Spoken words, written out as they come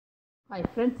Hi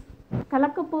friends,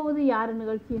 கலக்கப்போவது யார்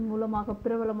நிகழ்ச்சியின் மூலமாக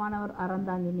பிரபலமானவர்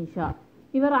அறந்தாங்கி நிஷா.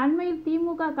 இவர் அண்மையில்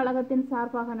திமுக கழகத்தின்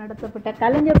சார்பாக நடத்தப்பட்ட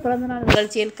கலைஞர் பிறந்தநாள்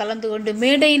நிகழ்ச்சியில் கலந்து கொண்டு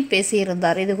மேடையில்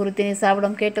பேசியிருந்தார். இது குறித்து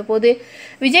நிஷாவிடம் கேட்டபோது,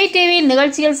 விஜய் டிவியில்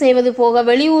நிகழ்ச்சிகள் செய்வது போக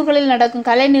வெளியூர்களில் நடக்கும்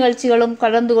கலை நிகழ்ச்சிகளும்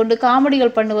கலந்து கொண்டு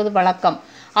காமெடிகள் பண்ணுவது வழக்கம்.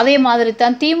 அதே மாதிரி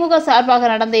தான் திமுக சார்பாக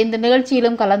நடந்த இந்த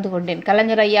நிகழ்ச்சியிலும் கலந்து கொண்டேன்.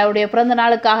 கலைஞர் ஐயாவுடைய பிறந்த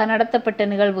நாளுக்காக நடத்தப்பட்ட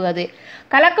நிகழ்வு அது.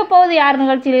 கலக்கப்போவது யார்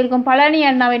நிகழ்ச்சியில் இருக்கும் பழனி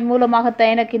அண்ணாவின்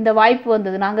மூலமாகத்தான் எனக்கு இந்த வாய்ப்பு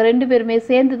வந்தது. நாங்கள் 2 பேருமே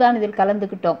சேர்ந்து தான் இதில்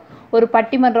கலந்துக்கிட்டோம். ஒரு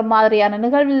பட்டிமன்றம் மாதிரியான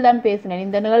நிகழ்வில் தான் பேசினேன்.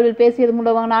 இந்த நிகழ்வில் பேசியது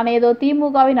மூலமாக நான் ஏதோ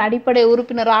திமுகவின் அடிப்படை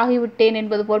உறுப்பினர் ஆகிவிட்டேன்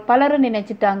என்பது போல் பலரும்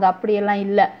நினைச்சிட்டாங்க. அப்படியெல்லாம்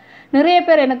இல்லை. நிறைய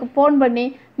பேர் எனக்கு ஃபோன் பண்ணி,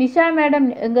 நிஷா மேடம்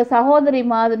எங்கள் சகோதரி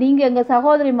மாதிரி, நீங்கள் எங்கள்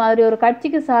சகோதரி மாதிரி, ஒரு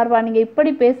கட்சிக்கு சார்பாக நீங்கள்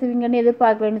இப்படி பேசுவீங்கன்னு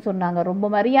எதிர்பார்க்கலன்னு சொன்னாங்க. ரொம்ப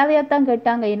மரியாதையாக தான்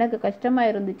கேட்டாங்க. எனக்கு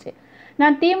கஷ்டமாக இருந்துச்சு.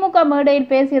 நான் திமுக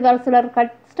மேடையில் பேசியதால் சிலர்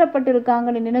கஷ்டப்பட்டு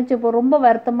இருக்காங்கன்னு நினைச்சப்போ ரொம்ப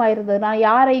வருத்தமாக இருந்தது. நான்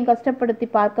யாரையும் கஷ்டப்படுத்தி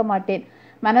பார்க்க மாட்டேன்.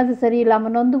 மனசு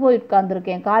சரியில்லாமல் நொந்து போய்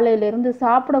உட்கார்ந்துருக்கேன். காலையிலிருந்து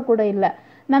சாப்பிடக்கூட இல்லை.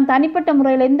 நான் தனிப்பட்ட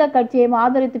முறையில் எந்த கட்சியையும்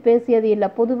ஆதரித்து பேசியது இல்லை.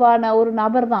 பொதுவான ஒரு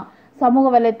நபர் தான். சமூக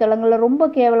வலைத்தளங்களில் ரொம்ப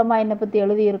கேவலமாக என்னை பற்றி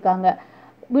எழுதியிருக்காங்க.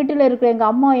 வீட்டில் இருக்கிற எங்கள்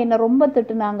அம்மா என்னை ரொம்ப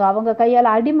திட்டுனாங்க. அவங்க கையால்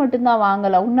அடி மட்டும்தான்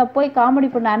வாங்கலை. உன்னை போய் காமெடி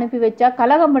பண்ண அனுப்பி வச்சா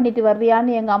கலகம் பண்ணிட்டு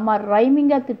வர்றியான்னு எங்கள் அம்மா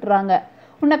ரைமிங்காக திட்டுறாங்க.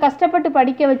 உன்னை கஷ்டப்பட்டு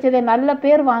படிக்க வச்சதே நல்ல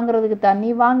பேர் வாங்குறதுக்கு தான். நீ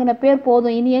வாங்கின பேர்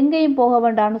போதும், இனி எங்கேயும் போக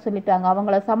வேண்டாம்னு சொல்லிட்டாங்க.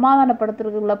 அவங்கள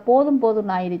சமாதானப்படுத்துறதுக்குள்ள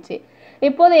போதும்னு ஆயிடுச்சு.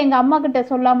 எப்போது எங்கள் அம்மா கிட்ட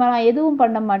சொல்லாமல் நான் எதுவும்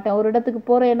பண்ண மாட்டேன். ஒரு இடத்துக்கு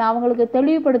போகிறேன், நான் அவங்களுக்கு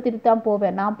தெளிவுபடுத்திட்டு தான்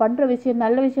போவேன். நான் பண்ணுற விஷயம்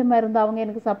நல்ல விஷயமா இருந்தால் அவங்க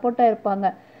எனக்கு சப்போர்ட்டாக இருப்பாங்க.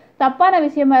 தப்பான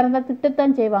விஷயமா இருந்தால்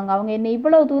திட்டத்தான் செய்வாங்க. அவங்க என்னை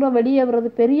இவ்வளவு தூரம் வெளியே வர்றது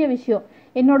பெரிய விஷயம்.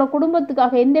 என்னோட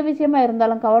குடும்பத்துக்காக எந்த விஷயமா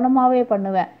இருந்தாலும் கவனமாகவே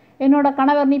பண்ணுவேன். என்னோட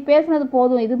கணவர், நீ பேசினது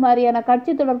போதும், இது மாதிரியான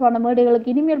கட்சி தொடர்பான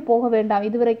மேடைகளுக்கு இனிமேல் போக வேண்டாம்.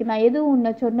 இதுவரைக்கும் நான் எதுவும்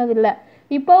உன்னை சொன்னதில்லை,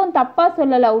 இப்போவும் தப்பாக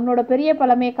சொல்லலை. உன்னோட பெரிய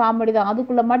பலமே காமெடி தான்,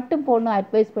 அதுக்குள்ளே மட்டும் போன்னு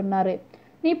அட்வைஸ் பண்ணார்.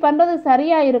 நீ பண்ணுறது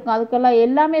சரியாக இருக்கும், அதுக்கெல்லாம்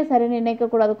எல்லாமே சரின்னு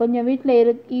நினைக்கக்கூடாது. கொஞ்சம் வீட்டில்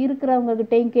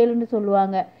இருக்கிறவங்ககிட்டையும் கேளுன்னு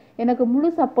சொல்லுவாங்க. எனக்கு முழு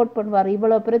சப்போர்ட் பண்ணுவார்.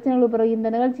 இவ்வளோ பிரச்சனைகளுக்கு பிறகு இந்த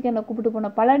நிகழ்ச்சிக்கு என்னை கூப்பிட்டு போன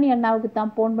பழனி அண்ணாவுக்கு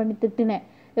தான் ஃபோன் பண்ணி திட்டினேன்.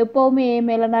 எப்போவுமே என்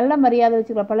மேலே நல்ல மரியாதை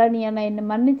வச்சுக்கிற பழனி அண்ணா என்னை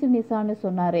மன்னிச்சு நிஷான்னு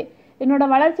சொன்னார். என்னோட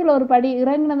வளர்ச்சியில் ஒரு படி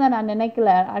இறங்கினதை நான்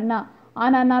நினைக்கல அண்ணா.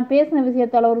 ஆனால் நான் பேசின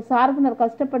விஷயத்தால் ஒரு சார்பினர்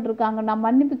கஷ்டப்பட்டிருக்காங்க. நான்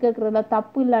மன்னிப்பு கேட்குறதுல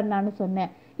தப்பு இல்லை அண்ணான்னு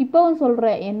சொன்னேன். இப்போவும்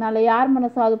சொல்கிறேன், என்னால் யார்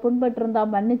மனசாவது புண்பட்டிருந்தா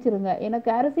மன்னிச்சிருங்க.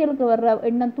 எனக்கு அரசியலுக்கு வர்ற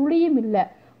எண்ணம் துளியும் இல்லை.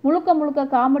 முழுக்க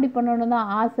காமெடி பண்ணணுன்னு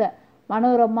தான் ஆசை.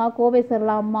 மனோரமா, கோவை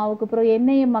சரளா அம்மாவுக்கு பிறகு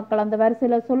என்னையும் மக்கள் அந்த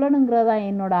வரிசையில் சொல்லணுங்கிறதான்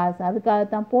என்னோட ஆசை.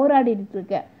 அதுக்காகத்தான் போராடிட்டு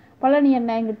இருக்கேன். பழனி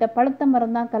அண்ணா என்கிட்ட பழுத்த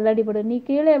மரம் தான் கல்லடிபடும், நீ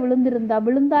கீழே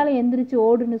விழுந்தாலும் எந்திரிச்சு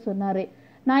ஓடுன்னு சொன்னார்.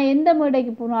 நான் எந்த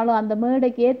மேடைக்கு போனாலும் அந்த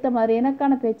மேடைக்கு ஏற்ற மாதிரி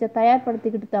எனக்கான பேச்சை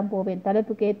தயார்படுத்திக்கிட்டு தான் போவேன்.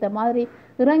 தலைப்புக்கு ஏற்ற மாதிரி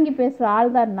இறங்கி பேசுகிற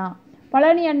ஆள் தான் நான்.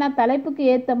 பழனி அண்ணா தலைப்புக்கு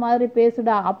ஏற்ற மாதிரி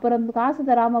பேசுடா, அப்புறம் காசு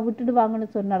தராமல் விட்டுடுவாங்கன்னு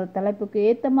சொன்னார். தலைப்புக்கு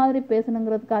ஏற்ற மாதிரி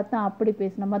பேசணுங்கிறதுக்காகத்தான் அப்படி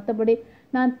பேசினேன். மற்றபடி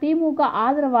நான் திமுக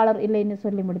ஆதரவாளர் இல்லைன்னு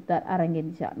சொல்லி முடித்தார் அரங்கி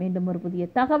நிஷா. மீண்டும் ஒரு புதிய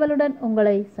தகவலுடன்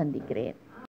உங்களை சந்திக்கிறேன்.